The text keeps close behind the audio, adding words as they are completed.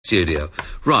studio.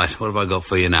 Right, what have I got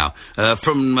for you now?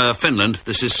 From Finland,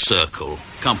 this is Circle.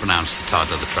 Can't pronounce the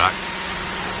title of the track.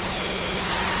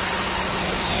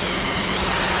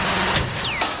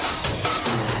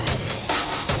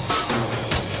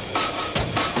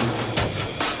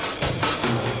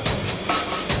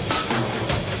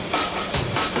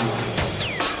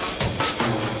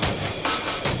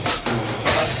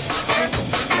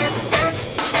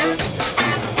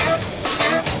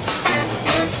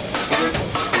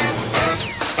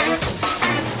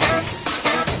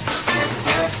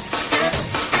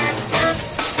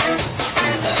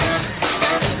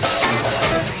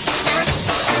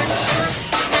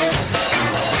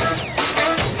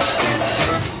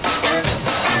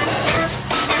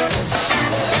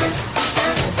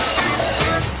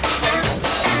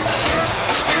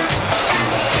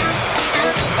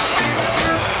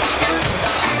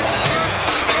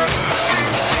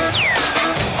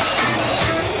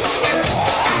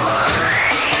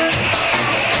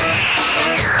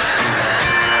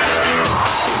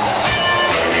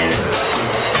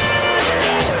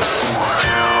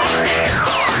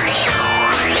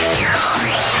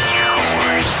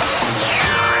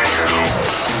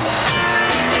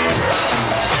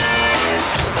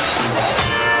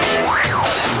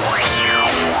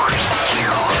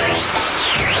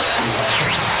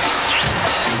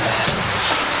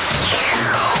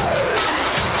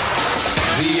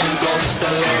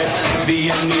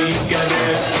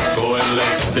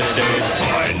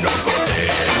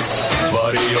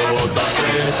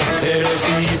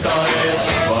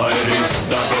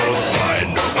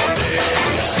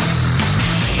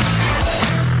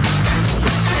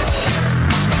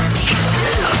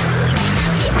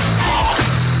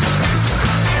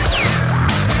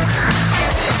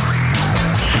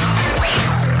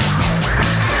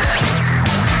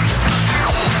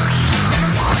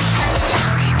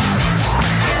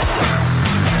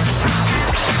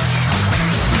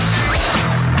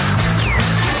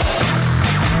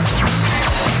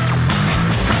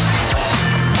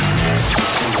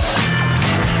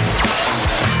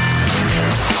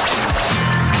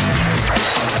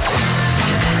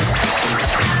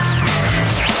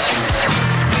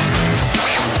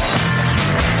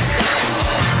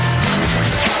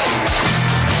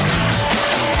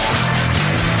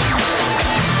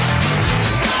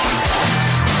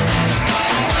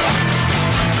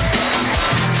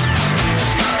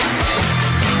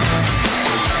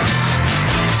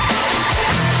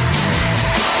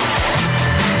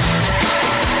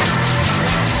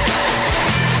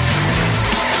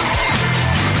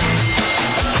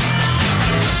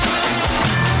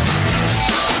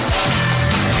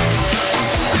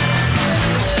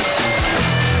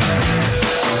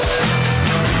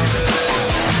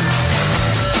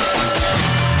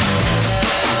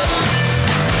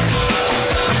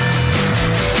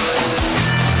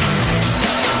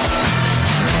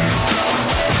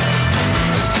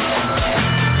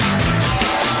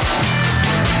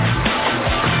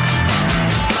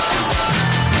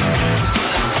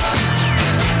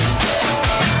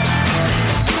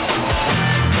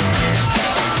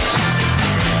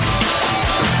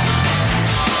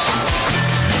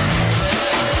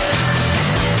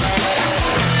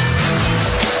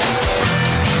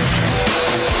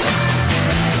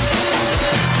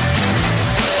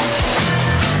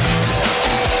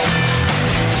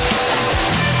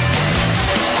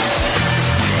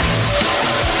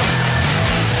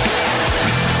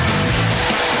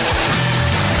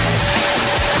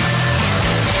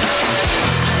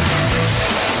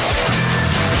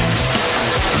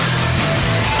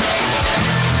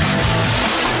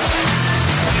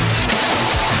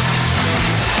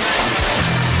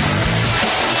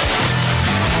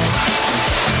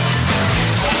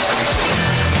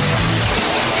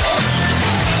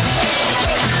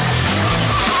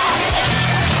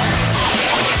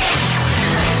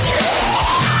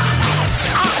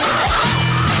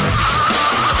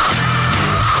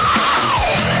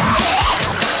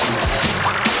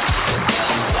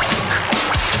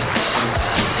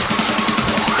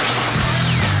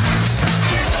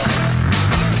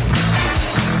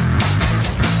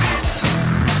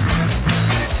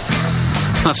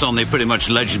 That's on the pretty much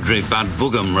legendary Bad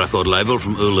Vugum record label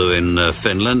from Oulu in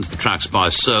Finland. The track's by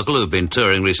Circle, who've been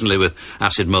touring recently with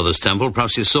Acid Mother's Temple.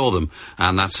 Perhaps you saw them.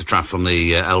 And that's a track from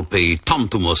the LP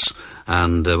Tontumus,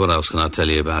 And what else can I tell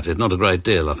you about it? Not a great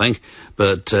deal, I think.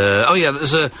 But,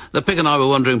 the Pig and I were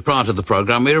wondering prior to the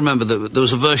programme, we remember that there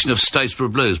was a version of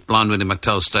Statesboro Blues, Blind Willie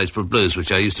McTell's Statesboro Blues,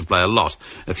 which I used to play a lot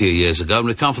a few years ago, and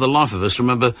we can't for the life of us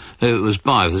remember who it was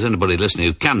by. If there's anybody listening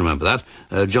who can remember that,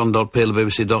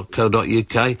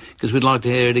 john.peel@bbc.co.uk, because we'd like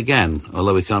to hear it again,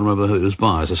 although we can't remember who it was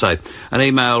by, as I say. An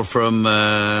email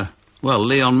from...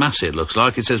 Leon Massey, it looks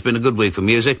like. It says, been a good week for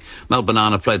music. Mel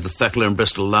Banana played the Thekla in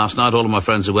Bristol last night. All of my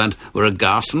friends who went were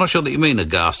aghast. I'm not sure that you mean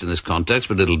aghast in this context,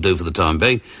 but it'll do for the time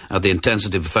being. At the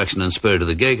intensity, perfection and spirit of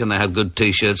the gig, and they had good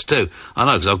T-shirts too. I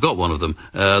know, because I've got one of them.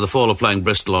 The Fall are playing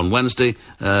Bristol on Wednesday.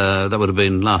 That would have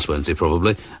been last Wednesday,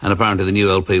 probably. And apparently the new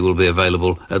LP will be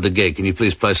available at the gig. Can you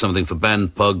please play something for Ben,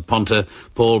 Pug, Ponter,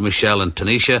 Paul, Michelle and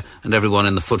Tanisha, and everyone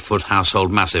in the Foot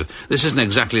household massive? This isn't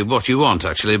exactly what you want,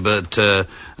 actually, but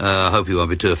I hope you won't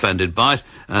be too offended by it,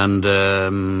 and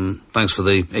thanks for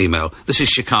the email. This is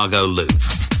Chicago Loop.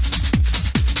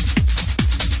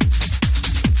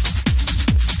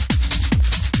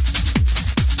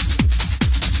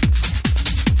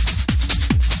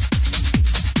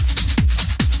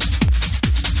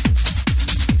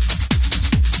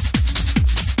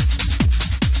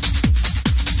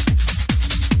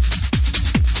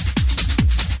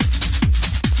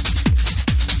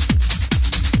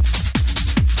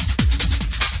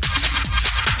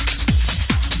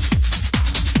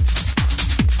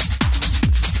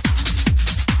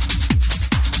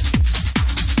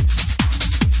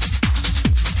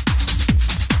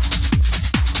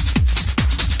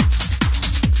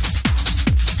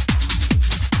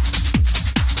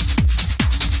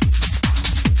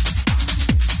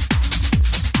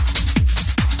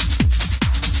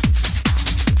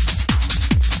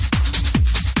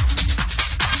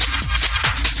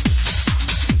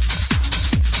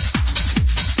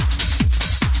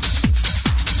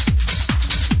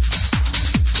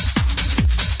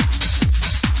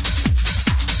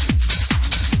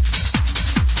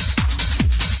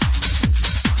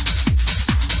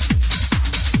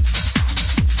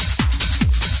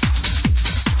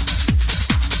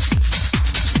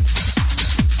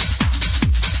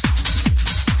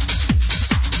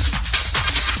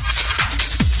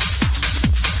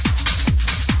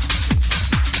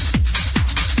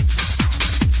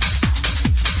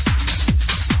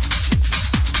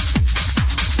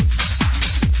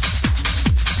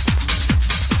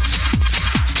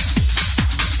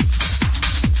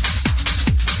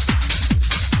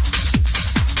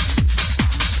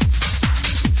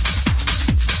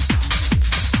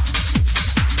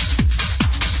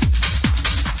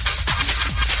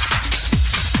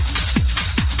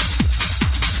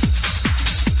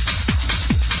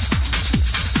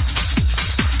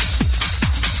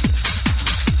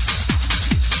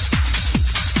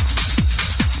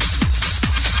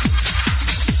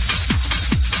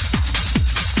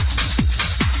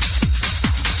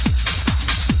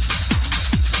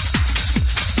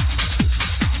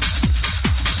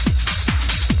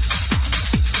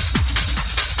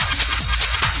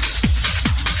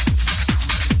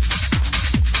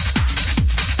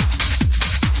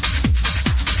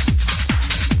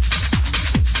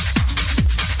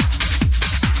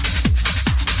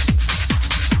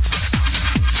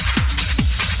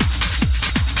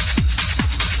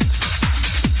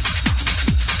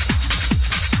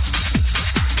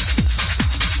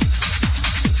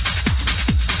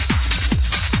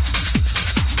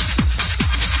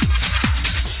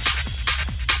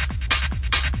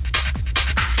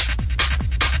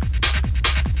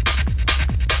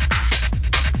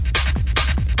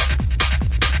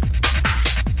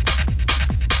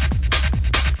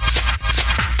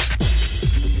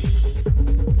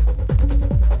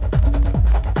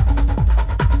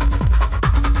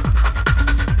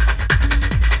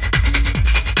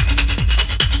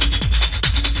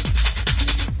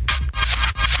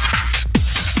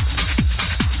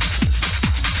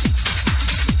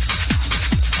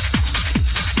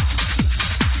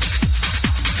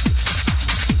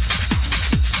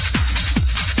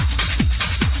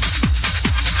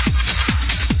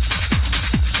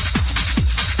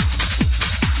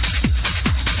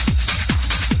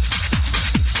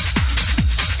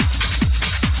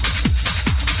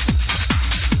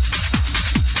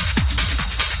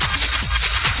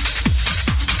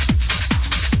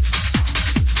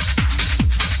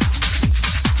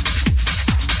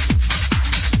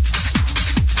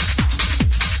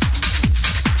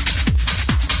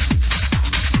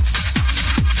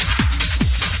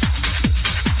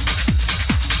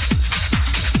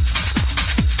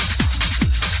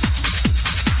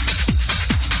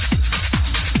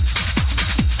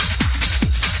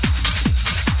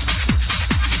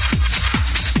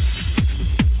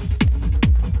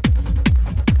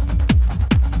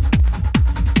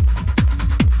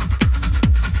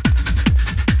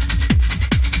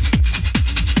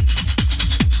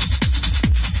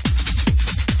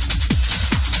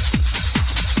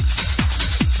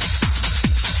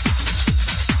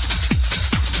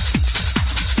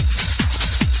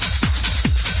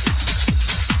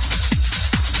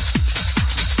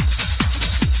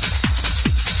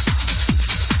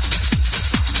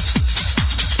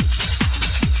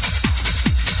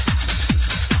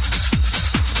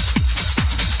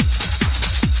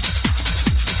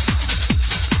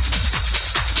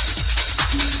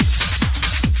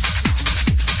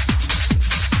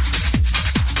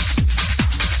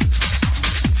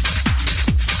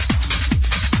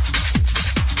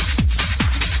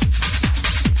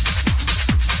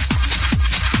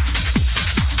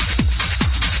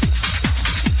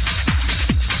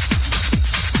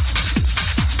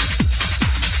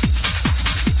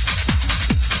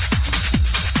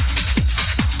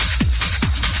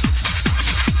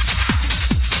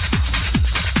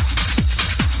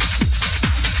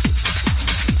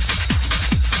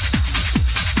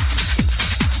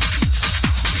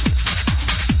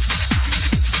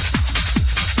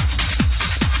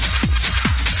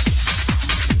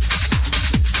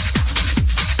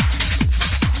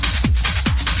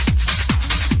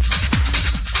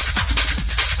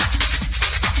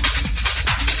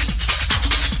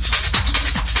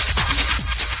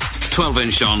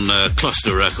 12-inch on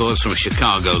Cluster Records from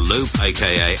Chicago Loop,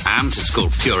 a.k.a. Ant. It's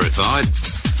called Purified.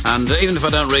 And even if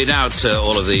I don't read out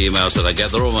all of the emails that I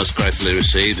get, they're almost gratefully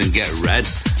received and get read.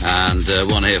 And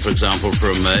one here, for example,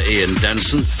 from Ian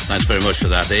Denson. Thanks very much for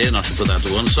that, Ian. I can put that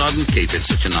to one side and keep it.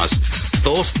 Such a nice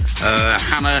thought.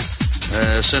 Hannah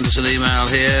sent us an email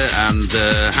here, and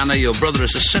Hannah, your brother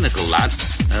is a cynical lad.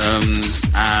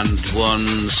 And one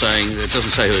saying, it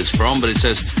doesn't say who it's from, but it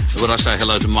says, would I say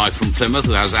hello to Mike from Plymouth,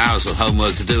 who has hours of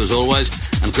homework to do as always,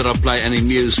 and could I play any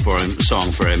Muse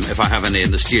song for him if I have any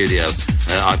in the studio?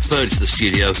 I purged the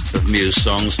studio of Muse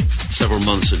songs several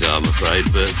months ago, I'm afraid,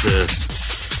 but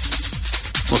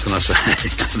what can I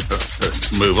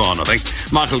say? Move on, I think.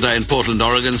 Michael Day in Portland,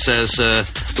 Oregon says,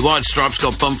 the White Stripes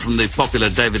got bumped from the popular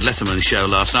David Letterman show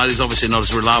last night. He's obviously not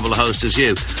as reliable a host as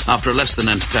you. After a less than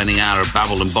entertaining hour of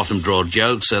babble and bottom-drawer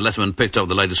jokes, Letterman picked up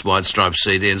the latest White Stripes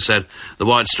CD and said, the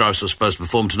White Stripes were supposed to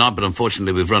perform tonight, but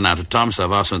unfortunately we've run out of time, so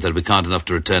I've asked them if they'd be kind enough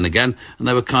to return again, and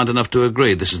they were kind enough to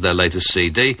agree. This is their latest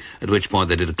CD, at which point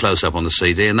they did a close-up on the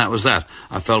CD, and that was that.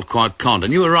 I felt quite conned,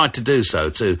 and you were right to do so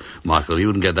too, Michael. You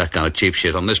wouldn't get that kind of cheap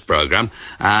shit on this programme.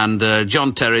 And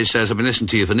John Terry says, I've been listening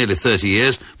to you for nearly 30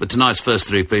 years, but tonight's first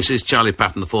three pieces, Charlie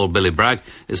Patton, The Fall, Billy Bragg,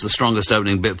 is the strongest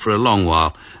opening bit for a long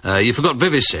while. You forgot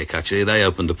Vivisic, actually. They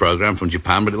opened the programme from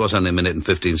Japan, but it was only a minute and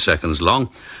 15 seconds long.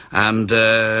 And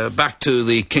back to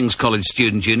the King's College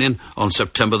Student Union on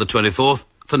September the 24th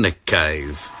for Nick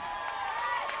Cave.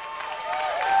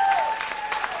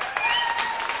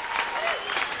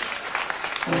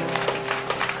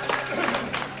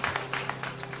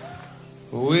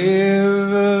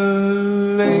 We've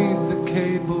laid the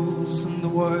cables and the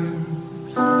wires.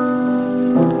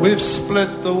 We've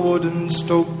split the wood and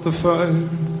stoked the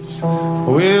fires.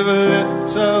 We've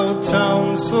lit our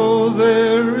town so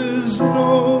there is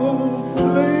no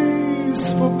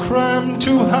place for crime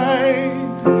to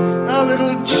hide. Our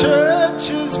little church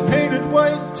is painted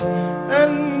white,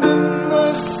 and in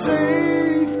the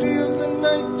safety of the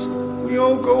night we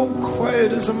all go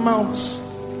quiet as a mouse,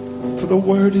 for the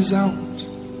word is out.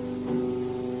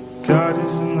 God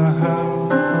is in the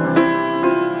house.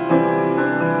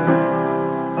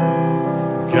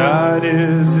 God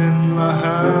is in the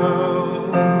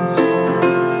house.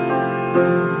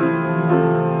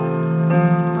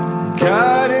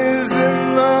 God is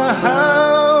in the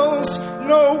house.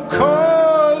 No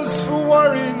cause for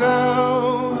worry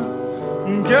now.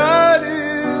 God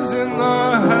is in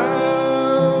the house.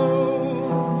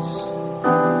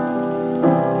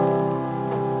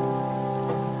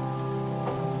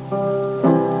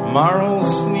 Moral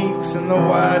sneaks in the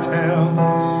White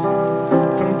House,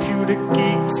 computer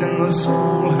geeks in the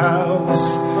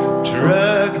schoolhouse,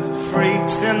 drug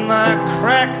freaks in the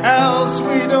crack house.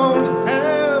 We don't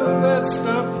have that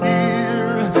stuff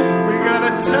here. We got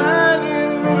a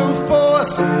tiny little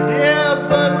force, yeah,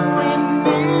 but we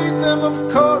need them, of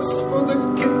course, for the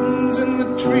kittens in the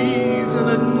trees, and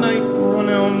at night we're on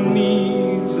our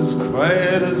knees, as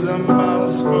quiet as a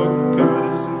mouse, for God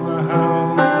is in the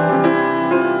house.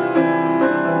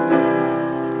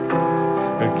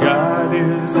 God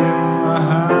is in the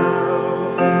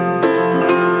house.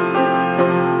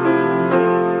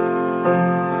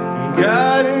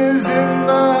 God is in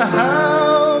the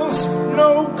house.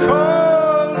 No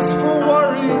cause for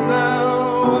worry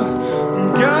now.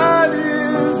 God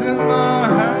is in the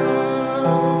house.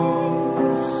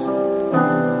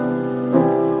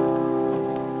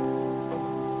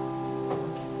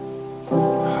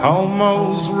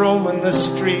 Homos roaming the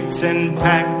streets in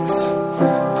packs,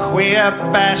 queer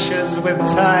bashers with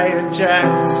tire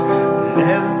jacks,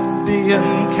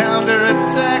 lesbian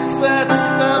counterattacks. That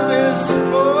stuff is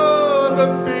for the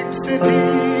big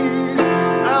cities.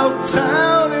 Our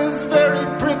town is very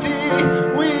pretty.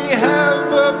 We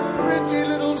have a pretty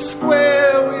little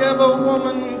square. We have a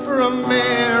woman for a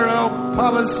mayor. Our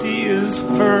policy is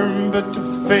firm but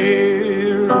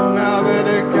fair. Now that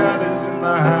a God is in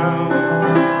the house.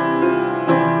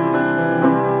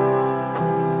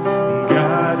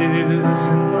 God is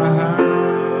in the house.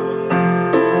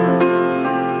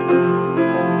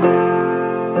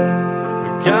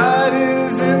 God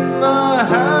is in the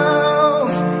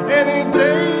house. Any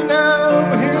day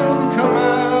now he'll come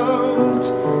out.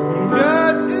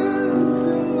 God is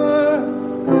in the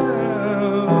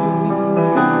house.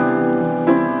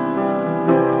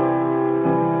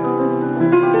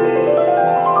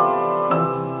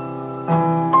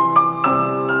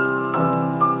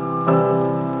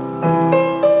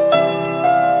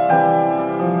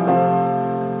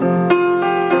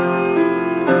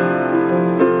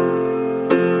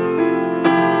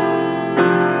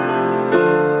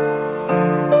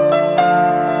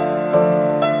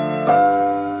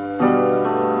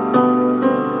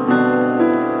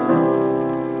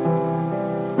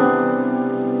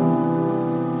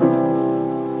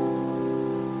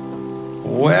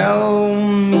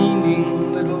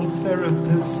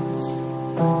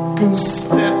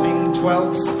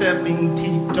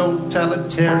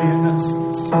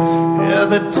 fists. Yeah,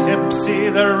 the tipsy,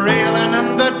 the railing,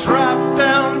 and the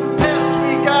drop-down pissed.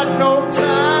 We got no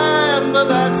time for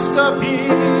that stuff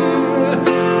here.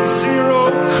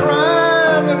 Zero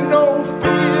crime and no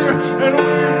fear, and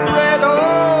we've bred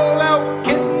all our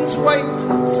kittens white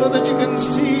so that you can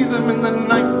see them in the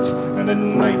night, and at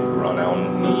night we're on our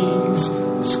knees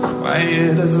as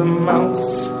quiet as a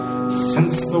mouse.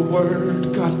 Since the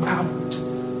word got out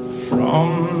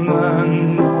from the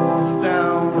north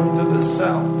down to the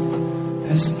south,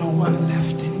 there's no one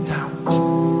left in doubt.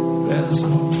 There's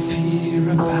no fear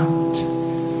about.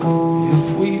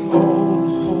 If we all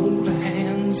hold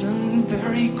hands and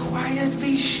very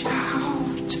quietly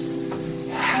shout,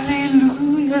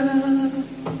 hallelujah,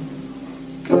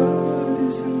 God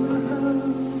is in the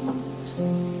house.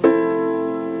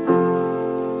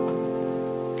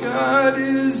 God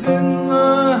is in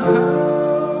the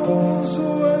house.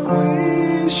 Oh, I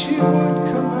wish you would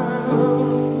come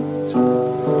out.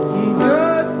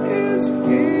 God is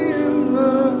in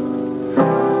the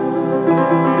house.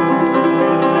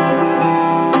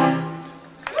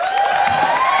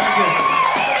 Thank you.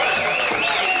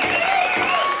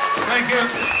 Thank you.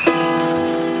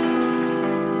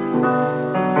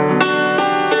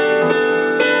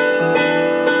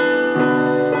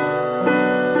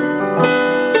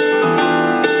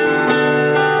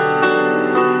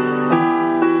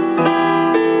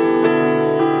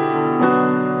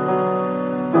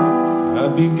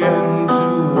 Began to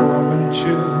warm and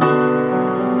chill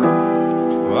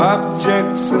to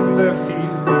objects in their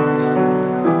fields,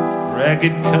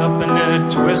 ragged cup and a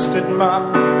twisted mop,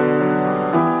 the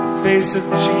face of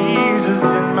Jesus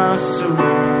in my soup,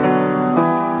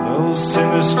 those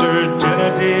sinister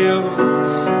dinner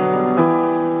deals,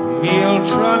 meal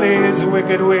trolleys,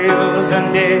 wicked wheels,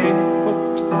 and a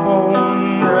hooked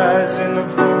bone rising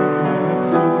from my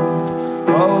food,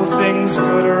 all things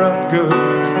good or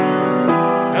ungood.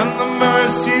 And the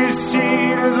mercy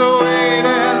seat is awaiting,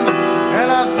 and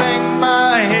I think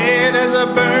my head is a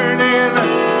burning.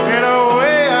 In a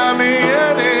way I'm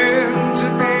yearning to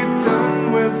be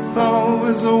done with all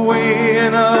this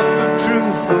weighing up of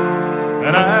truth.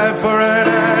 An eye for an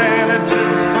eye and a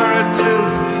tooth for a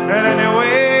tooth. And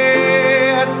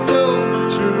anyway I told the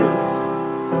truth,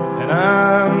 and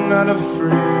I'm not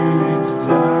afraid to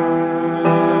die.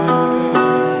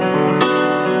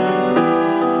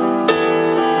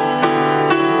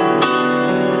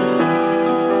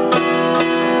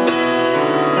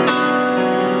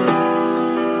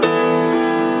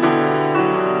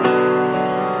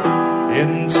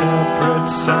 Interpret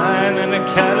sign in a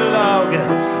catalog,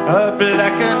 a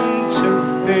blackened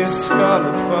toothy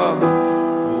scarlet fog,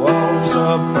 walls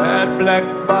are bad black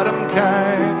bottom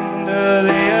kind,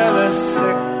 the other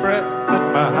sick breath at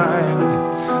my hind,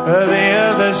 the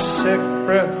other sick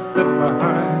breath at my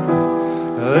hind,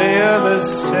 the other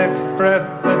sick breath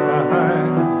at my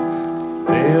hind,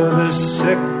 the other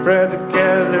sick breath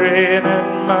gathering at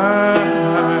my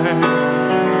hind.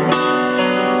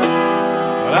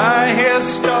 I hear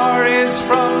stories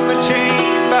from the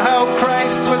chamber how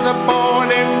Christ was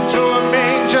born into a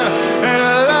manger, and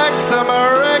like some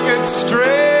ragged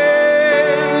stranger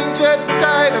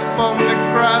died upon the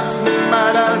cross.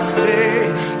 Might I say,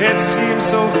 it seems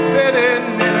so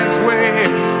fitting in its way.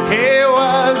 He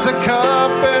was a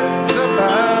carpenter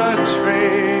by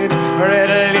trade, or at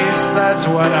least that's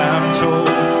what I'm told.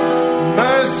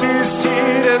 Mercy's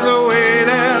seat is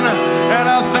awaiting, and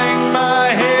I think my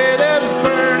head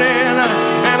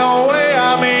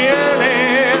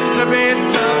to be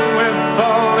done with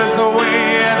all this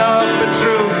weighing of the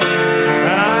truth.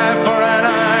 An eye for an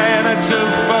eye and a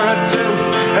tooth for a tooth.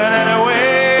 And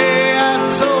anyway I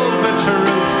told the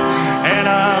truth, and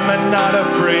I'm not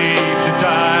afraid to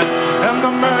die. And the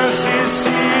mercy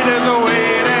seat is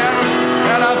awaiting,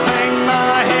 and I think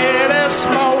my head is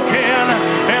smoking.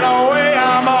 In a way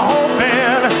I'm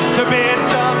hoping to be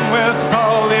done with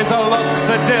all these looks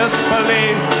of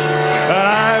disbelief. An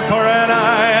eye for an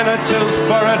eye and a tooth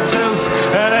for a tooth.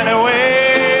 And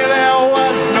anyway, there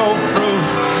was no proof,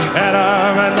 and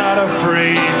I'm not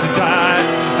afraid to die.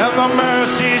 And the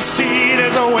mercy seat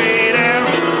is awaiting,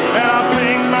 and I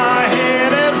think my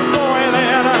head is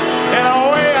boiling. In a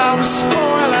way, I'm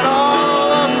spoiling all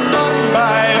the fun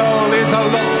by all these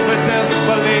looks of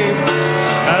disbelief.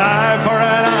 An eye for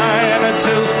an eye and a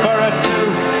tooth for a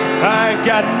tooth. I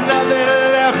got nothing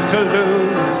left to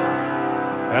lose,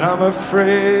 and I'm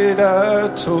afraid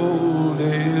I told a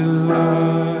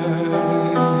lie.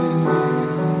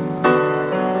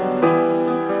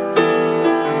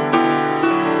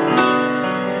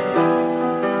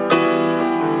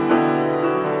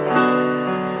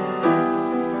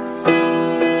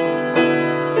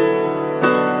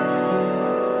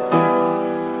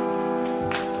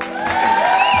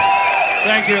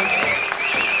 Thank you.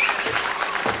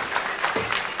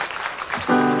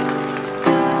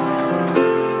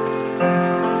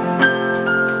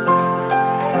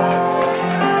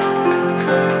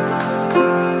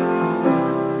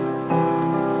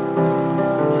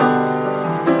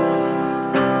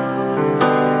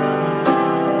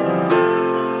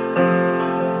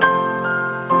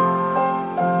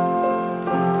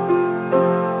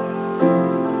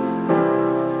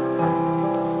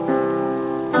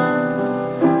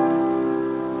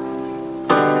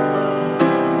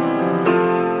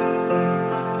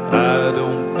 I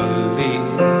don't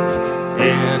believe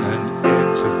in an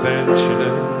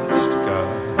interventionist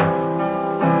God.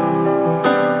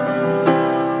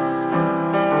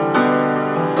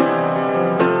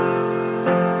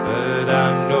 But I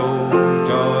know,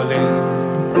 darling,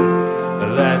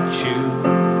 that you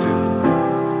do.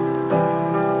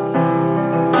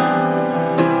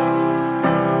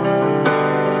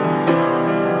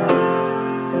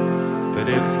 But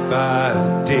if I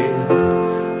did,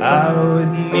 I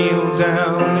would kneel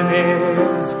down and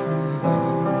ask you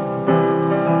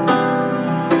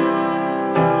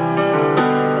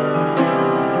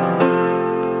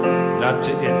not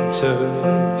to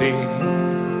intervene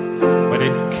when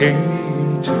it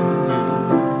came to you.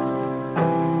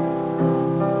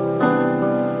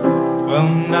 Well,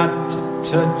 not to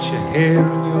touch a hair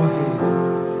on your head,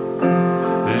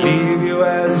 leave you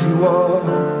as you are.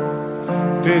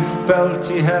 If he felt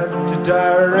he had to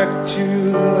direct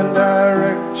you, then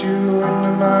direct you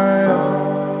into my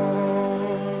arms.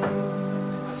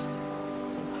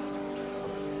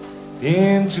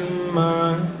 Into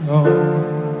my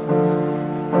arms,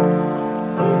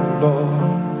 oh Lord.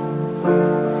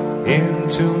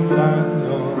 Into my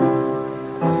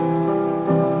arms,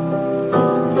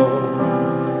 oh Lord.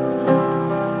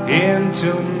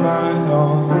 Into my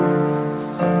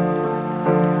arms,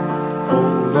 oh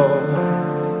Lord.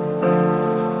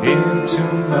 Into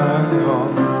my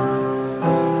arms.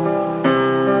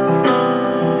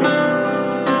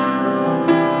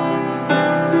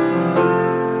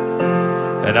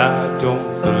 And I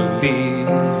don't believe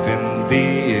in the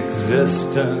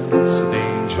existence of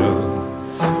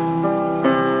angels.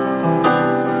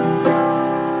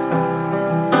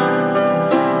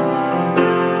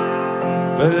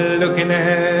 But looking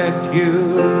at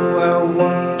you, I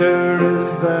wonder, is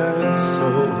that so?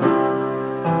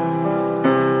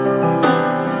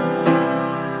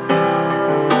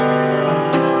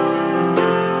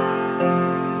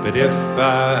 But if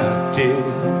I did,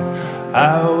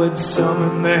 I would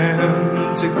summon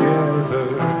them together.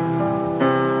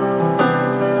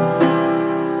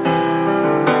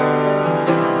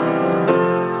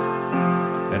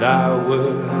 And I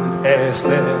would ask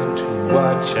them to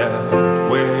watch out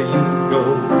where you go.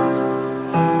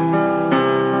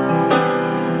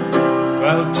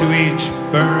 Well, to each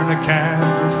burn a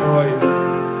candle for you,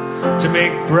 to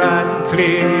make bright and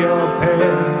clear your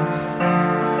path.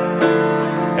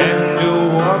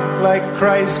 Like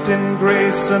Christ in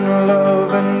grace and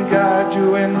love, and guide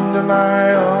you into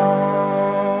my arms.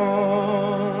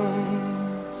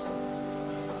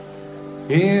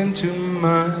 Into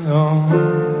my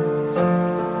arms,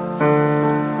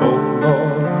 oh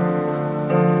Lord.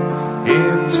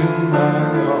 Into my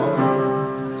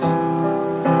arms,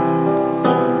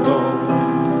 oh Lord.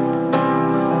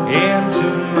 Into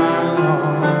my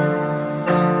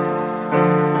arms,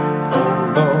 oh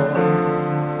Lord.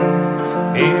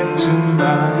 Into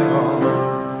my arms.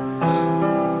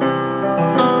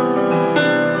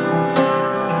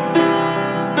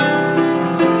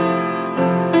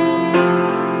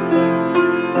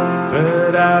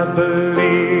 But I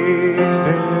believe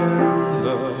in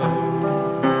love.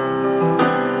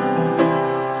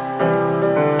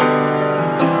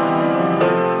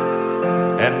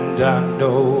 And I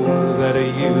know that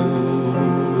you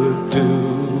would do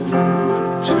it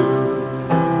too.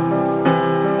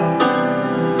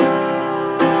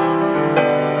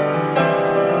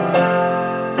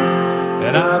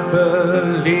 And I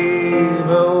believe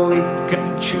we can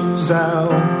choose our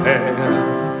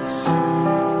paths.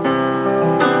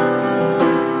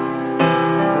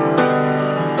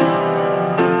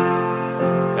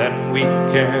 And we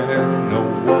can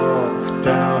walk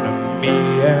down to me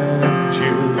and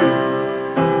you.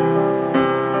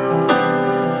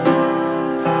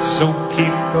 So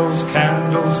keep those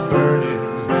candles burning,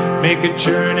 make a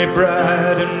journey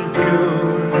bright and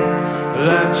pure,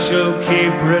 that shall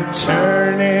keep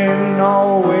returning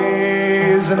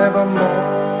always and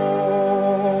evermore.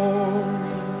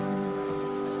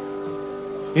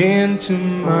 Into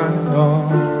my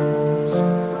arms,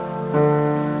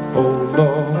 oh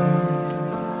Lord.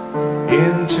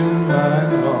 Into my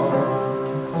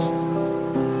arms,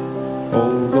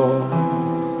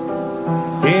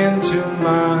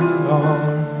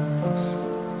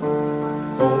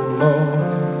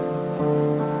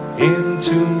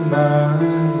 into my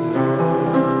arms.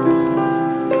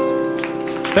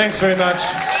 Thanks very much.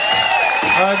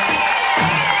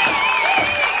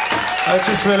 I'd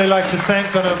just really like to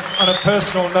thank, on a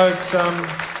personal note,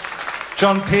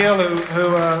 John Peel,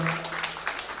 who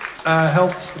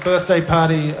helped the birthday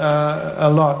party a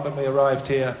lot when we arrived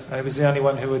here. He was the only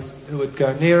one who would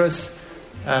go near us,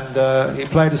 and he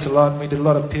played us a lot, and we did a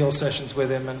lot of Peel sessions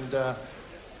with him. And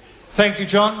thank you,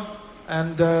 John,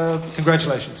 and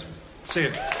congratulations. See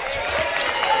you.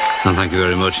 And thank you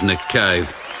very much, Nick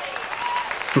Cave.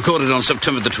 Recorded on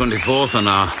September the 24th on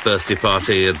our birthday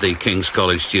party at the King's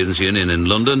College Students' Union in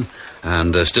London.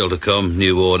 And still to come,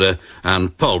 New Order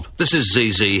and Pulp. This is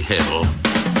ZZ Hill.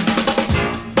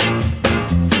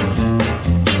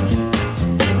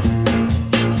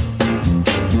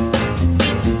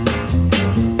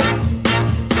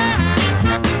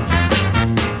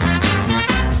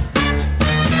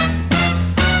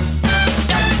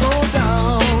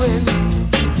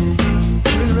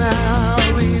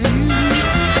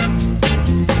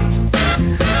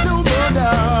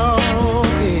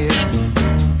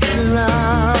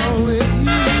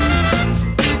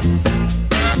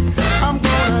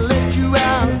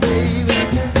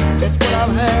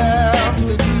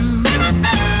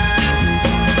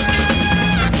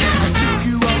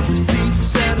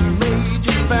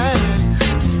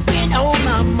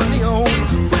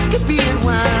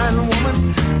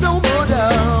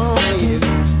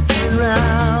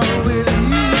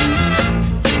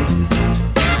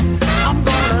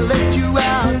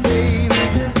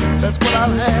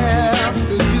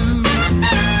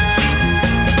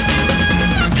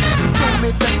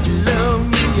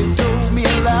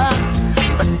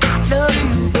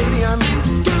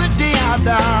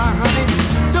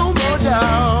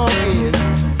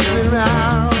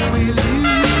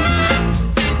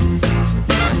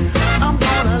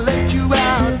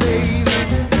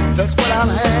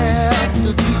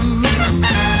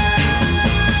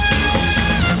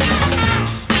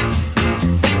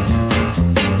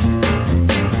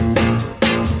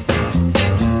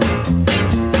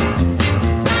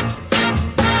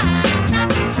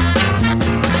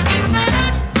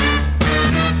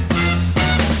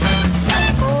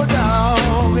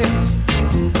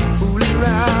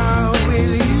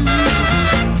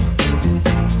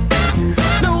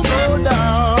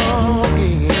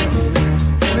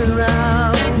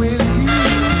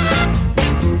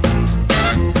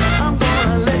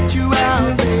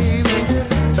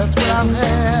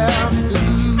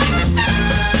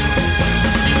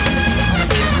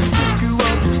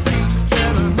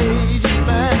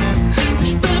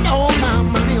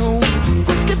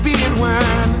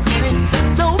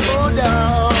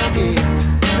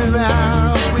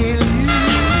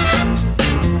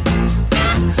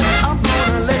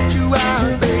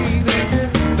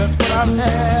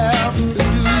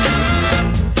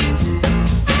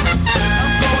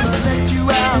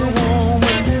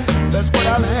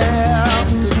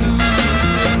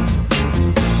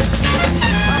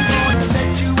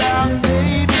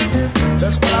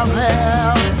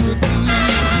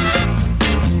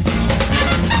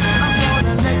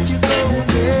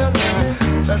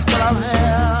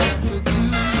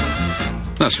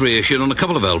 That's reissued on a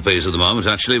couple of LPs at the moment,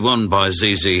 actually. One by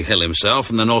ZZ Hill himself,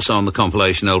 and then also on the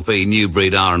compilation LP New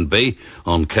Breed R&B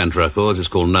on Kent Records. It's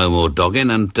called No More Dogging,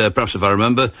 and perhaps if I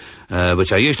remember,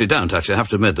 which I usually don't, actually, I have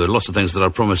to admit, there were lots of things that I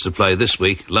promised to play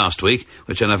last week,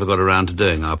 which I never got around to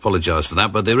doing. I apologise for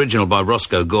that, but the original by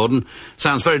Roscoe Gordon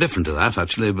sounds very different to that,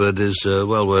 actually, but is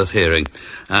well worth hearing.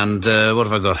 And what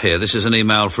have I got here? This is an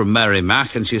email from Mary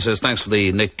Mack, and she says, thanks for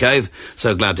the Nick Cave.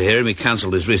 So glad to hear him. He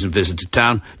cancelled his recent visit to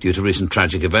town due to recent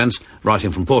tragic events, writing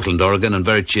from Portland, Oregon, and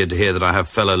very cheered to hear that I have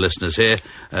fellow listeners here.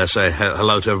 Say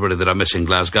hello to everybody that I miss in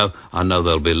Glasgow. I know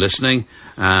they'll be listening.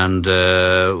 And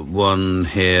one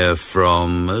here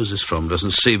from, who's this from?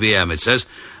 Doesn't CBM, it says,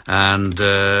 and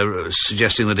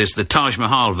suggesting that it's the Taj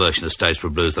Mahal version of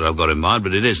Statesboro Blues that I've got in mind,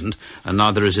 but it isn't, and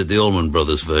neither is it the Allman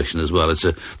Brothers version as well. It's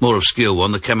a more obscure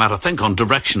one that came out, I think, on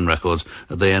Direction Records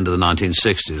at the end of the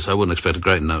 1960s. I wouldn't expect a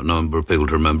great number of people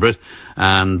to remember it.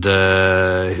 And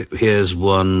here's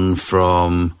one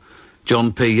from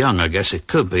John P. Young, I guess it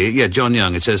could be. Yeah, John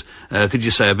Young. It says, could you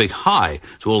say a big hi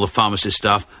to all the pharmacy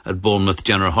staff at Bournemouth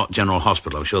General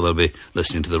Hospital? I'm sure they'll be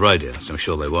listening to the radio. So I'm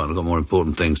sure they won't. I've got more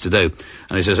important things to do.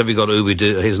 And he says, have you got Ooby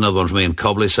Doo? Here's another one from Ian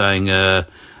Cobley saying,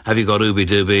 Have You Got Ooby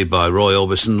Dooby by Roy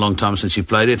Orbison, long time since you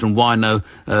played it, and why no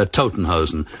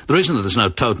Totenhosen? The reason that there's no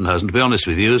Totenhosen, to be honest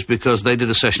with you, is because they did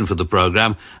a session for the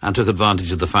programme and took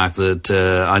advantage of the fact that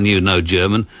I knew no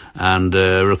German and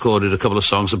recorded a couple of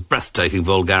songs of breathtaking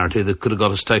vulgarity that could have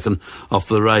got us taken off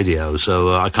the radio.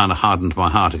 So I kind of hardened my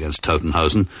heart against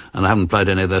Totenhosen, and I haven't played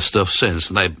any of their stuff since.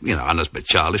 They, you know, I know it's a bit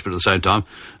childish, but at the same time,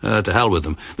 to hell with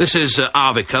them. This is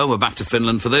Arvico. We're back to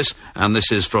Finland for this, and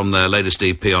this is from their latest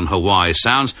EP on Hawaii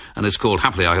Sounds, and it's called,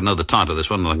 happily I know the title of this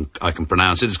one, and I can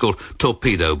pronounce it, it's called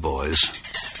Torpedo Boys.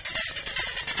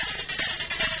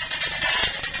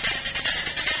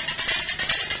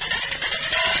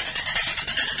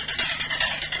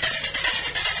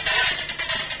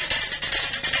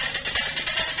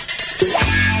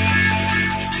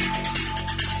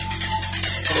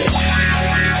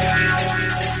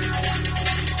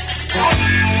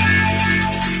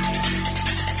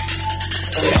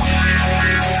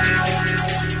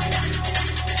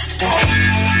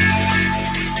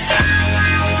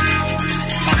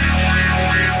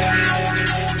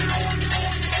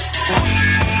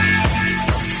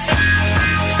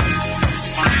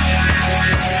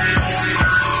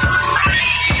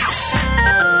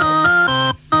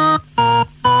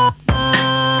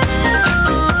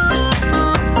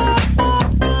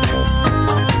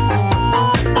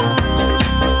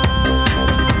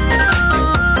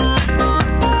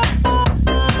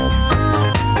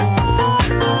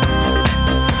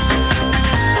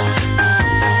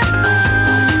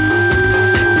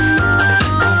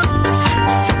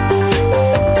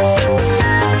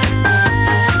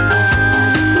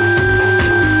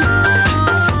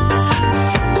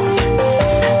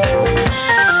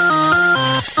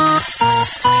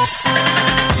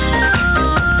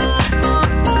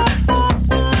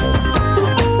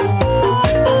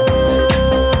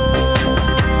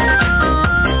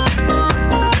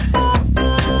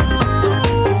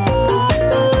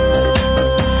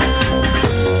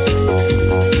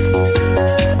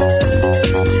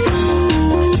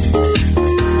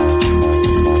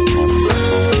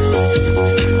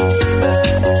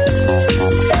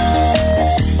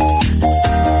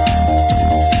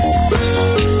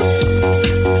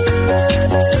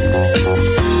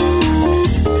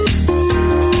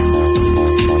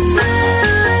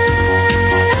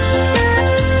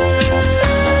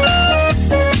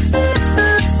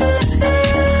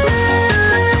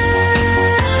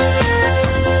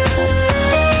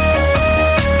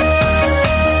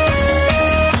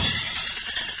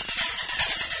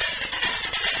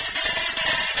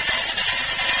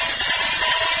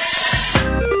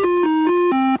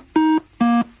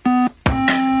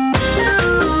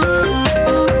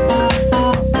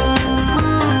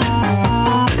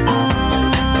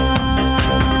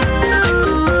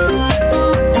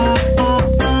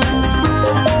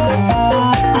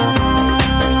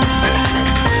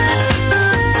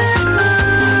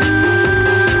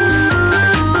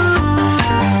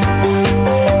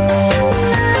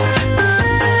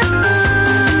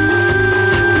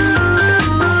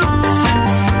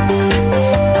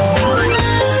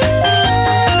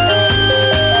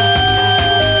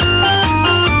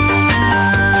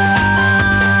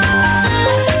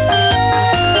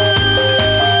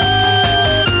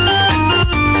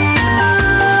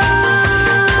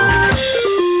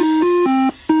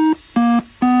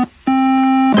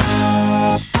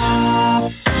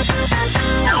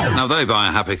 By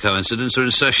a happy coincidence, are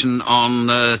in session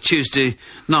on Tuesday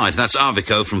night. That's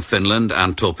Arvico from Finland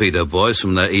and Torpedo Boys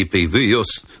from their EP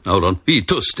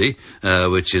Vitusti,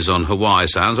 which is on Hawaii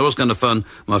Sounds. I was going to phone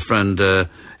my friend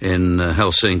in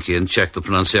Helsinki and check the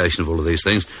pronunciation of all of these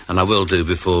things, and I will do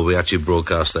before we actually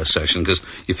broadcast their session, because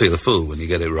you feel a fool when you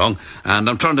get it wrong. And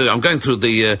I'm going through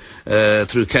the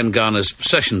through Ken Garner's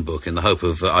session book in the hope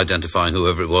of identifying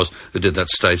whoever it was who did that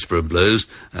Statesboro Blues,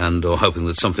 or hoping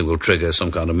that something will trigger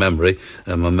some kind of memory.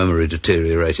 My memory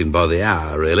deteriorating by the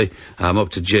hour, really. I'm up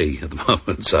to G at the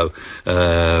moment, so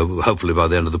hopefully by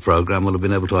the end of the programme we'll have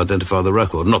been able to identify the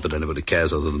record. Not that anybody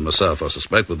cares other than myself, I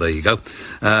suspect, but there you go.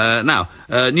 Now,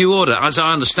 New Order, as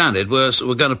I understand it,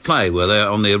 we're going to play, were they,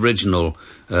 on the original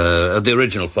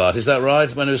part, is that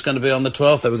right? When it was going to be on the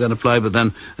 12th, they were going to play, but then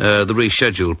the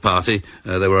rescheduled party,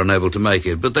 they were unable to make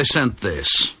it. But they sent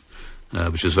this,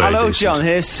 which was very Hello, decent. John.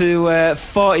 Here's to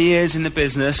 40 years in the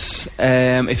business.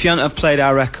 If you hadn't have played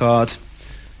our record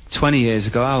 20 years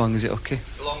ago, how long is it, Ucky?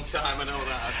 It's a long time, I know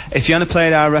that. If you hadn't have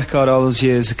played our record all those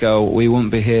years ago, we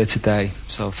wouldn't be here today.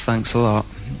 So thanks a lot.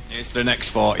 Here's to the next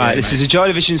 40. Right, this is a Joy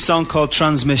Division song called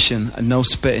Transmission, and no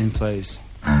spitting, please.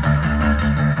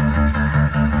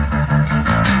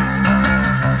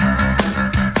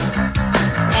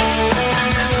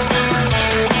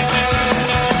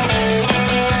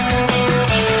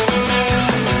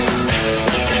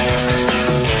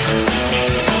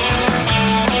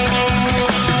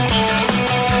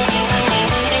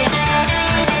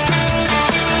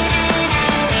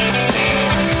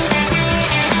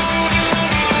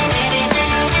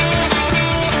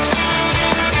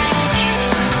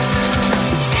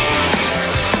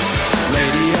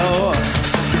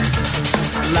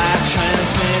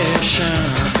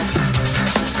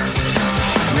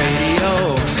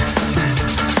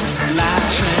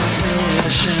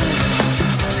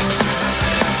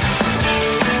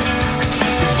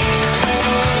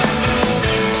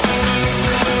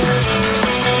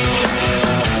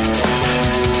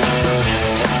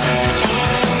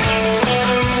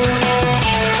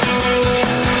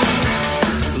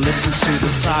 Listen to the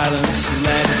silence and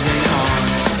let it ring on.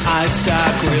 Eyes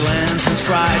dark, grey lenses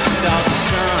bright without the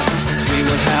sun. We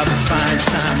would have a fine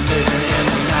time living in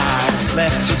the night.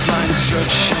 Left to blind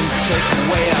destruction, take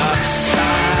away our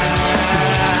sight.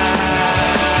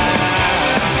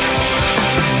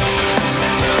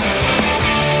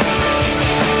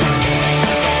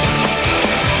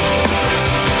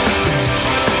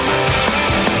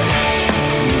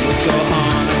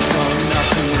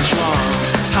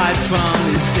 Hide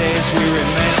from these days, we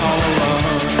remain all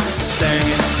alone. Staring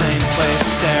in the same place,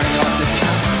 staring off the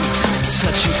time.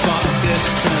 Touching far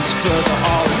distance, further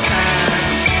all the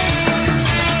time.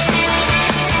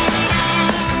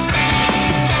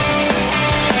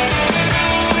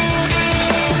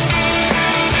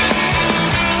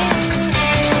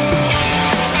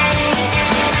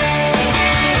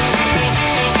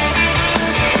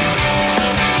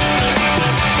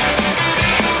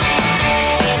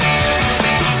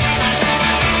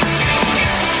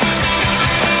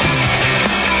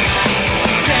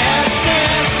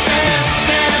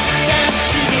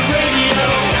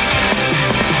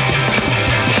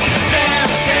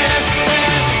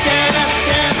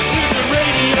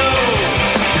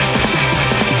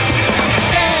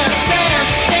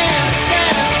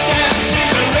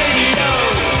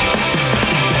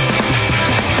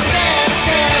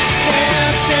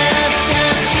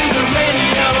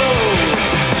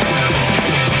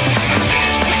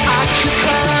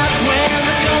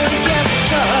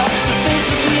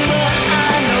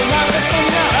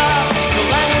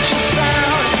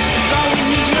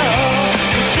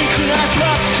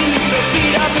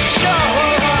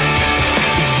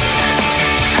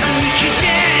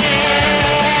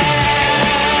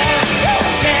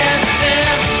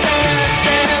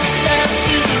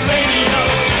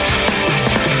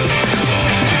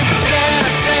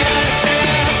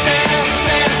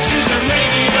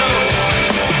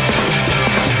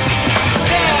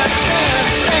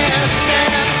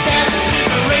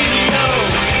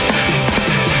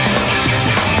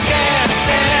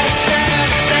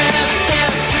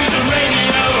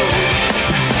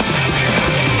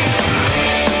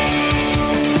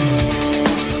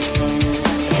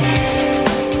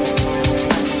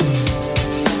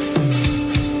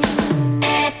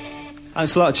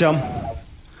 Thanks a lot, John.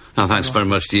 Oh, thanks very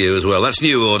much to you as well. That's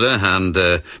New Order and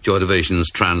Joy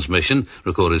Division's Transmission,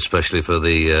 recorded specially for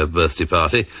the birthday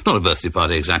party. Not a birthday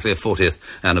party exactly, a 40th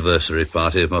anniversary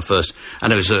party of my first.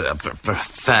 And it was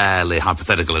fairly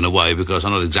hypothetical in a way, because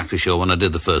I'm not exactly sure when I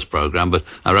did the first programme, but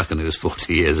I reckon it was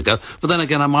 40 years ago. But then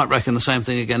again, I might reckon the same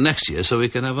thing again next year, so we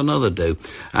can have another do.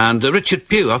 And Richard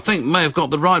Pugh, I think, may have got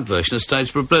the right version of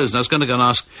Statesboro Blues. And I was going to go and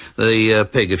ask the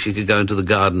pig if she could go into the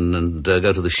garden and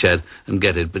go to the shed and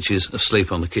get it, but she's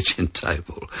asleep on the kitchen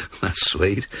table. That's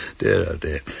sweet. Dear, oh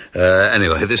dear.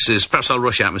 Anyway, this is... Perhaps I'll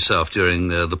rush out myself during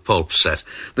the Pulp set.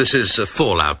 This is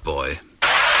Fall Out Boy. Are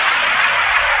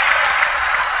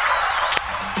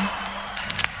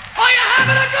you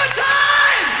having a good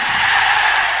time?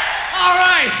 All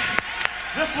right.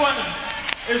 This one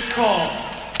is called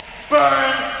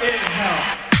Burn in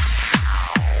Hell.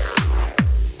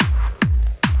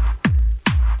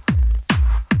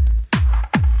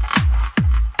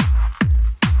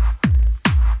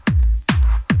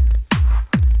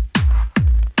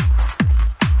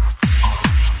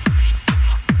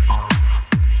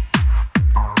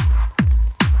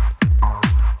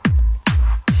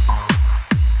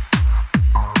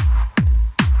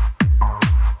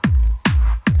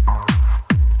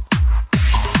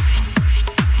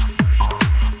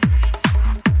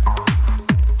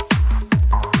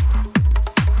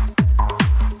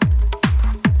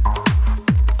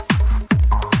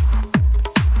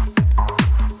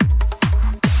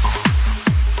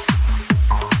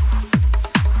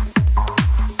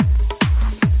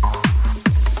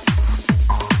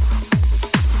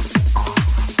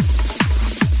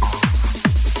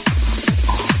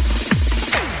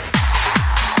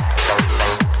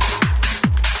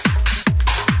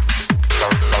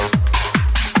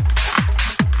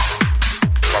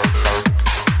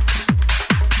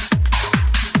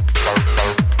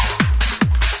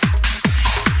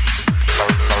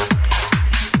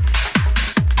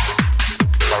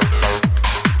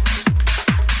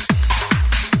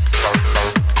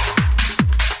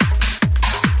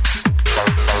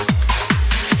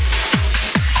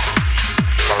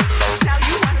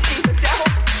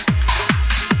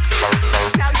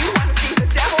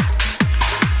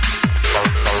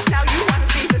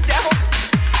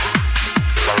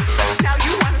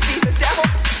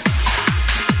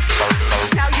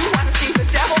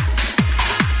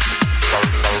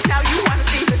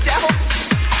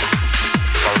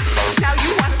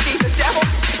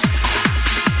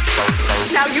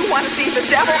 Now you want to see the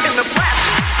devil in the flesh.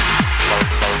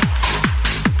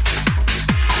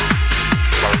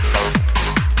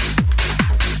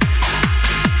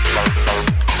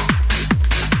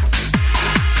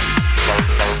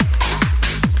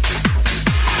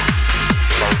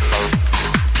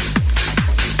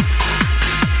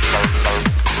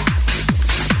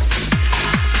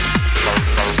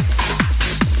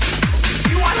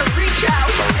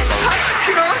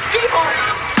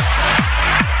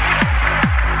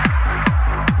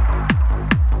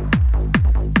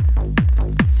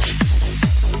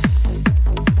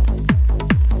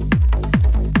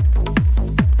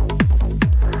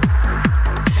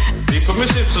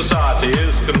 Society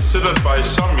is considered by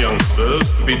some youngsters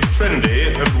to be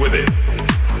trendy and witty.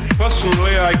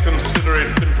 Personally, I consider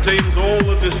it contains all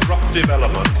the disruptive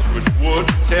elements which would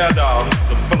tear down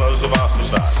the pillars of our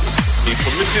society. The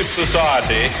permissive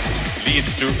society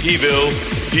leads to evil,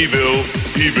 evil,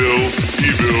 evil,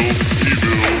 evil,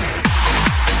 evil.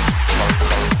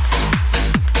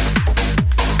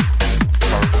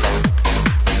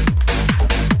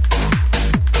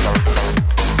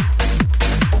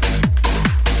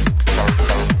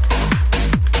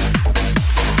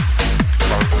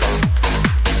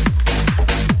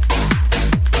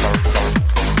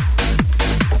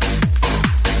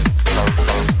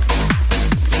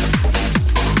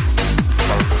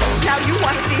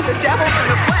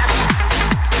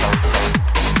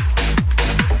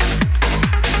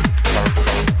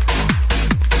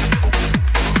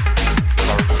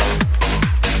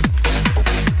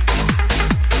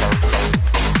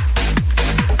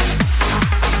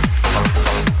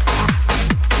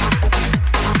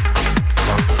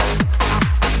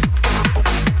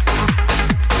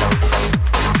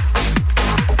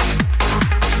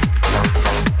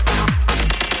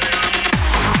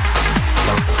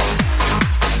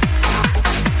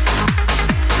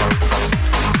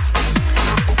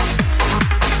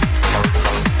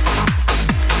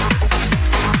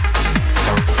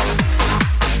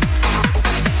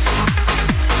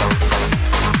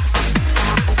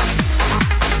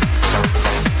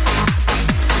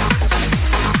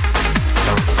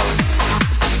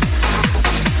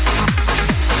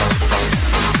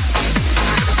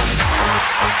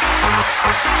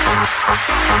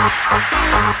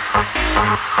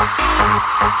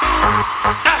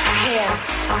 Up here,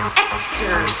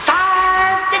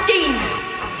 exorcise the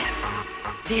demons.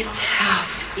 This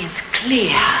house is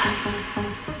clear.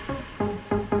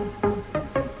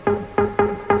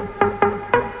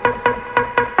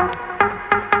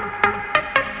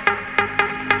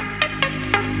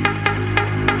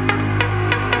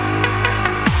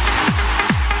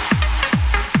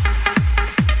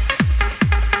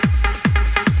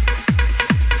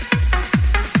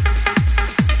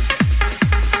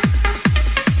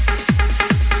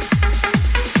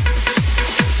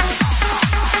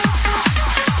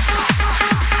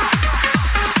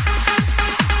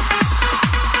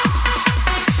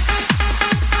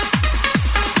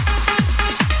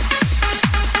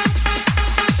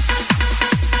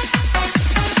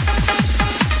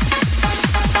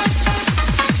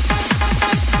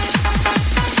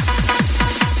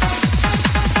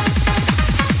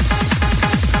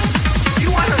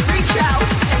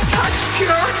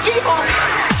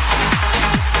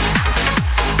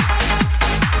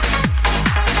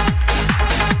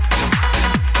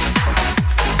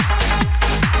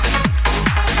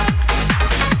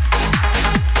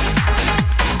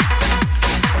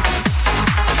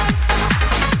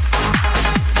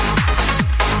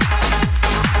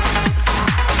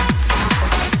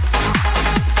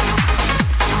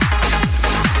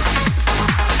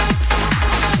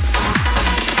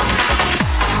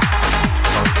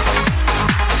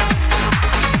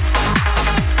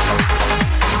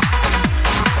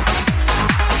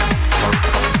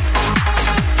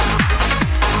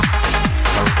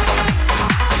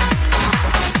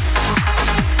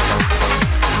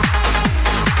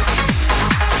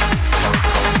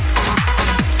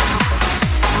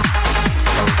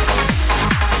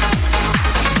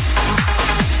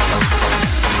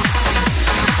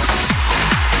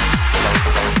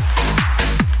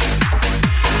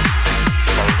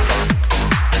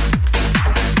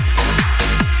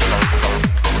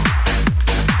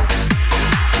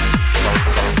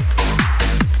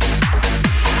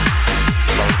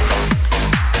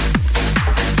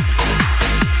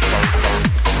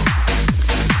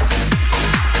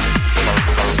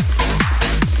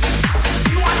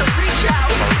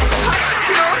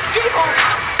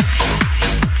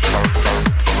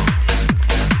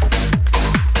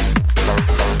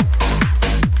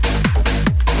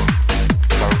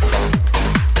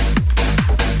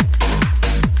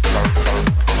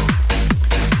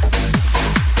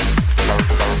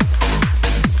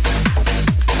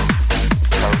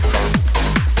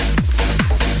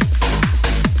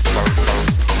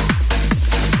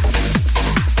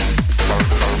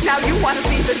 Now you want to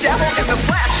see the devil in the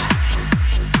flesh.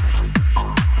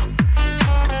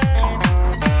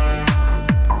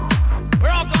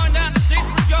 We're all going down to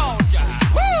Statesboro, Georgia.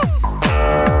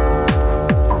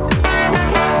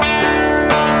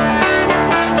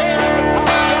 Statesboro,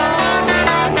 Georgia.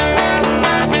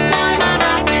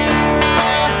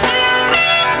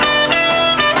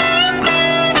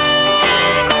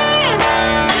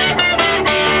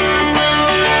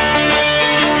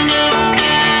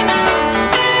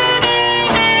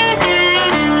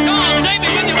 Come on, take me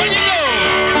with you when you go.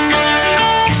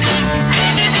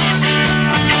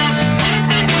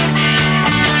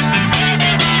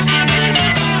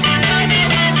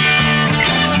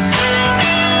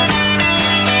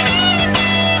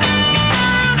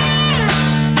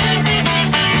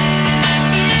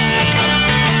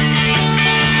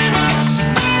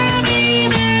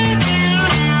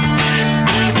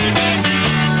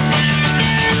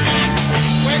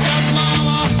 Wake up,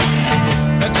 mama,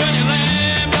 and turn your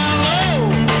lamp down low.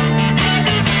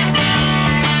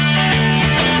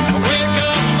 Wake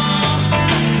up, mama,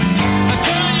 and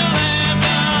turn your lamp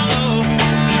down low.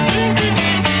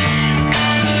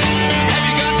 Have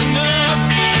you got the nerve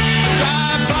to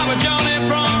drive Papa Johnny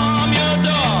from your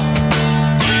door?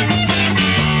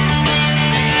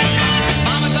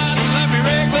 Mama died and left me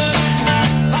reckless.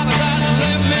 Papa died and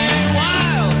left me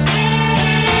wild.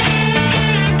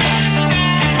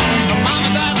 Mama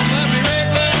died and left me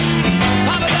reckless.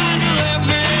 Papa died and left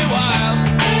me wild.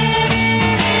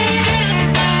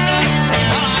 Well,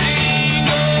 I ain't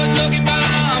good looking, but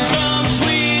I'm some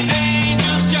sweet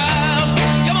angel's child.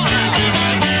 Come on now.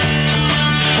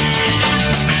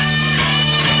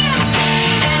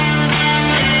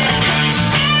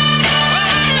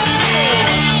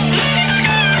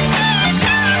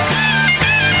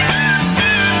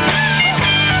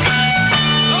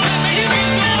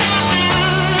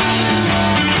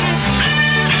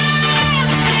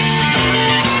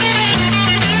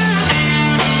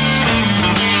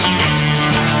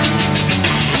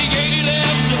 He gave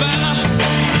left Savannah,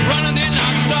 running did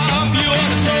not stop. You ought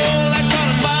to told that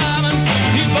colored fireman,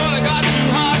 his boy got too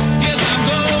hot. Yes, I'm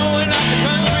going out the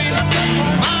country.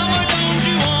 Mama, don't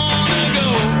you wanna go?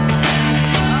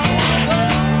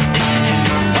 Well,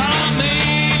 I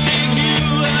may take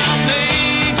you and I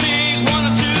may take one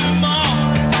or two more.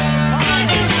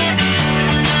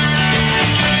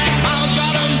 Mama's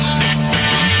got 'em,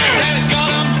 Daddy's got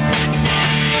 'em,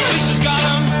 sister's got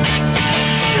 'em,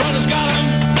 brother's got 'em.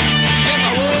 Yes,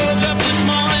 I woke up this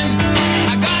morning,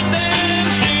 I got them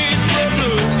Statesboro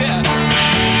blues, yeah.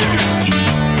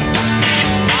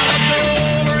 I looked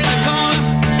over in the corner,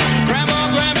 Grandpa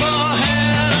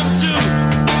had 'em too.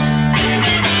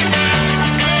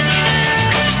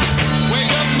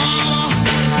 Wake up, mama,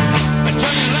 and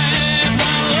turn your lamp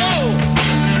down low.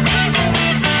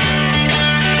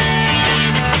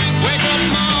 Wake up,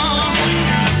 mama,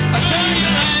 and turn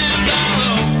your lamp down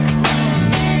low.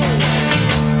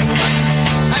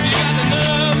 Have you got the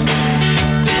nerve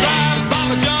to drive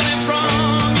Papa Johnny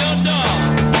from your door?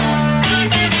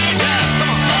 Yeah, come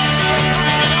on.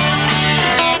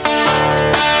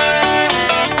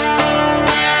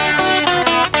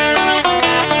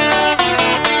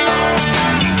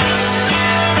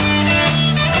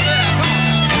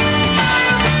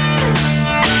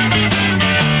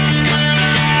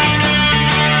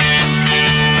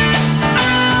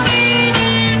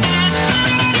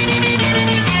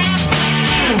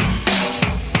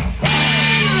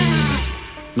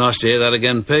 Nice to hear that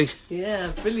again, Pig. Yeah,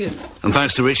 brilliant. And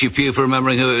thanks to Richie Pugh for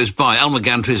remembering who it was by. Elmer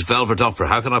Gantry's Velvet Opera.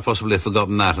 How can I possibly have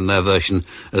forgotten that and their version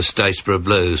of Statesboro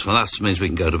Blues? Well, that means we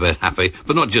can go to bed happy,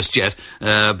 but not just yet.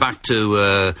 Back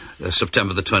to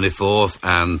September the 24th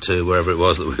and to wherever it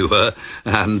was that we were.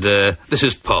 And this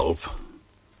is Pulp.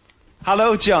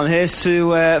 Hello, John. Here's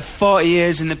to 40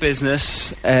 years in the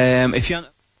business. If you're...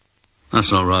 That's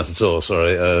not right at all,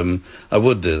 sorry. I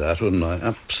would do that, wouldn't I?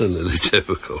 Absolutely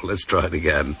typical. Let's try it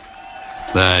again.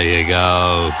 There you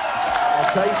go.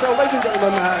 Okay, so ladies and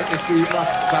gentlemen, it's the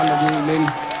last band of the evening,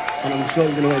 and I'm sure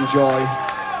you're going to enjoy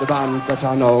the band that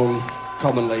are known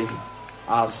commonly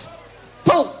as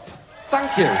Pulp.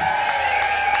 Thank you.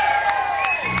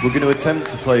 We're going to attempt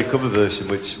to play a cover version,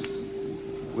 which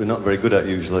we're not very good at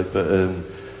usually, but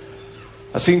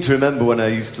I seem to remember when I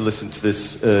used to listen to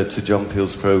this, to John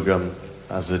Peel's programme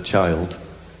as a child,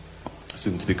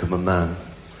 soon to become a man,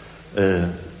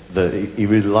 that he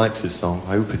really likes this song.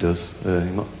 I hope he does.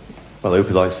 Well, I hope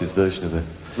he likes his version of it.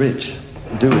 Rich,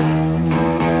 do it.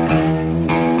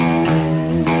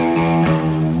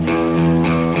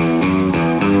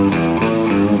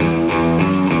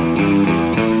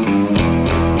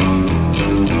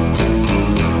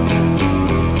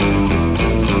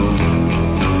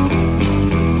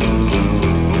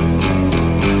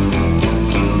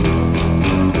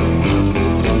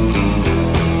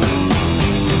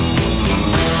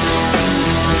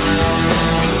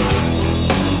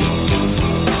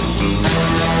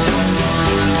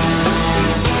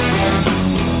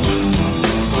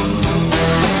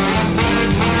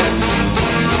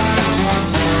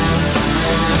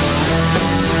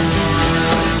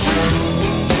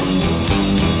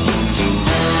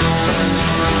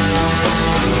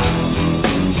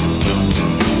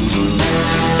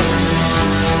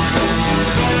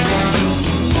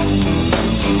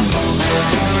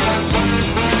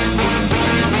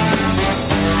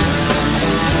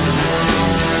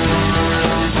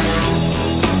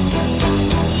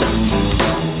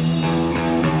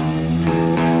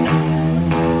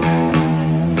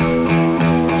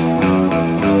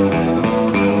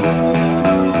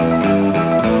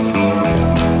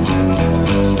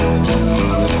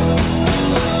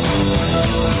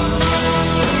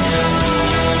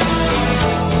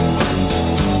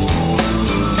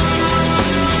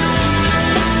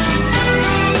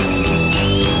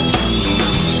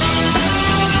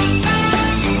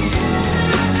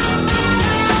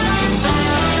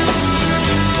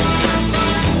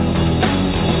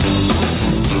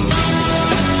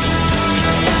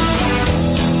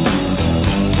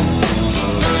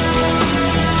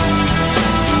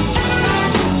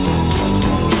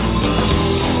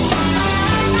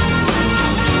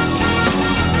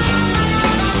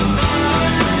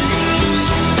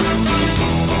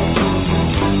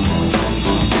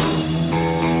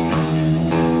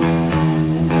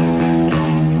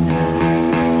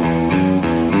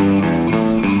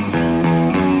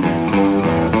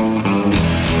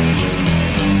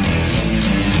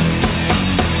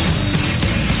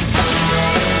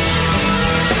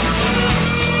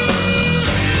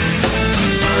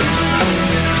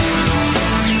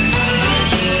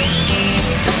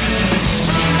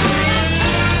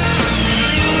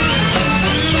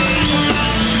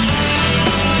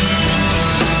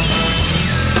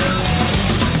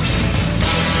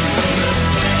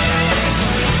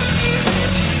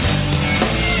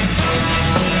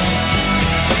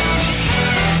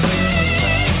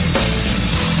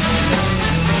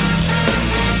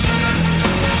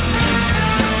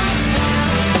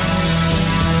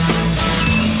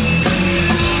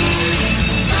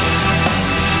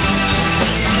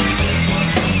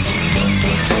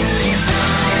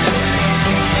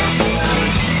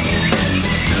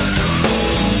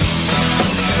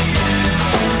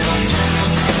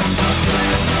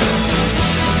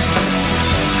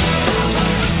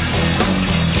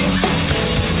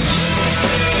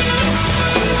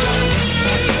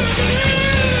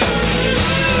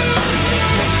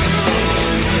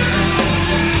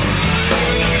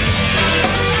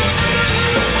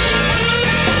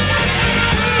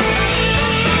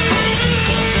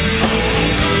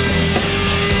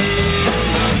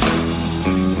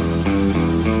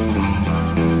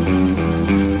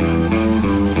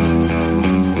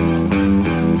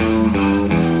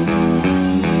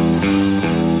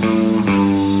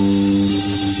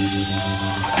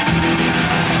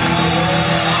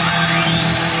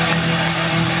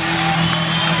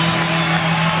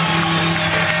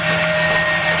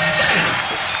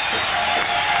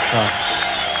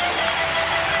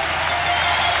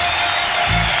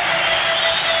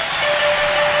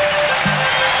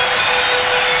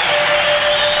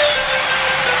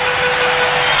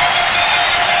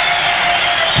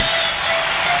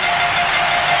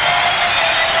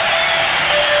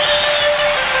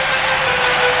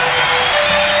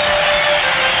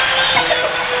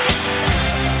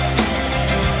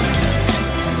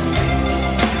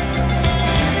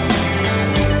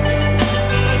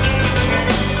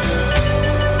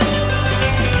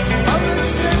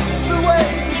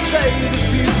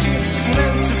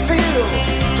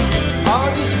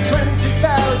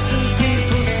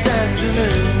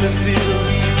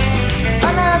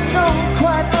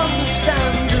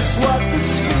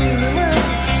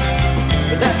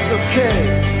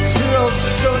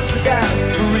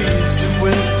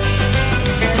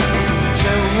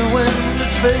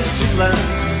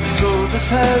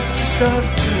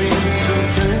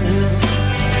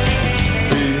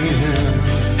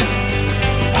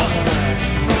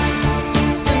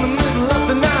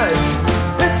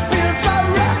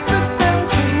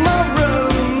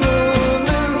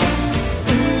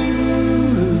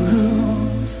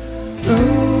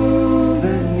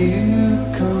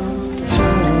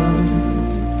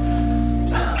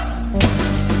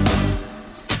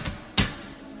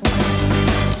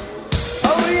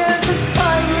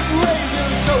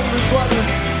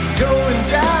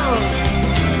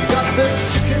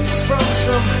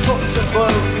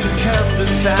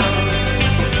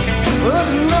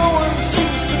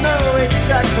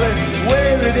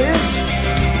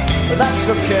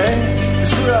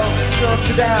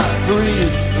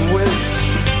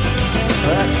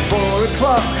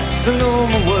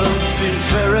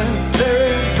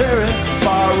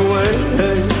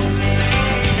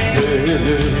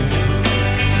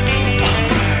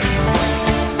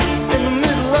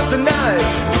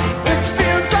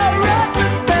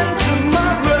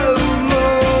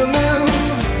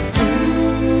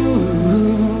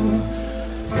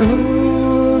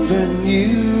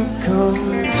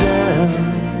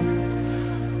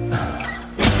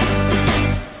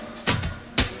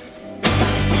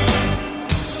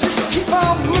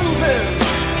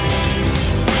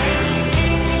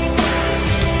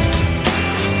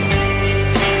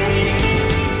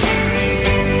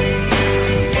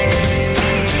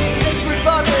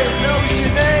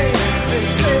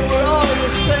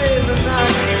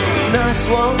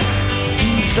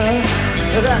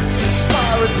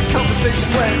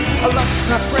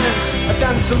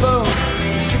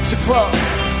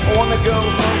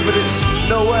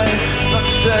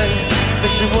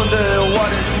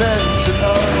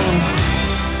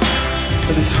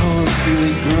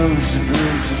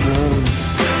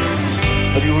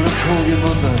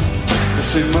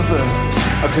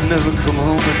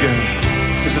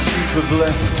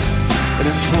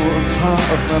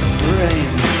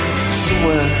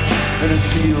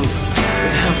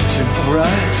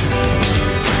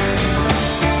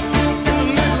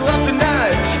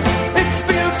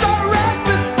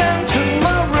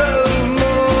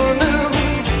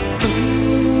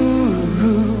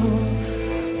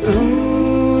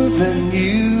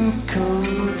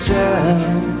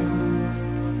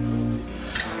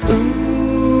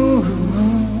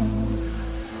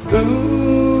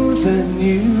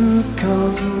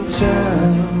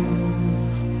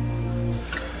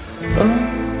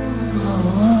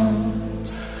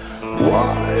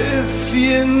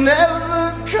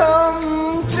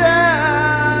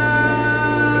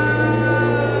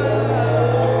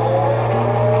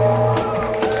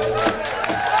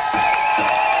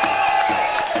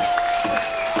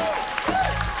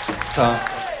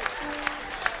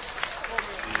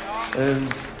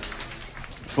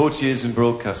 40 years in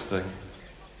broadcasting,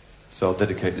 so I'll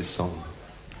dedicate this song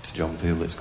to John Peel. It's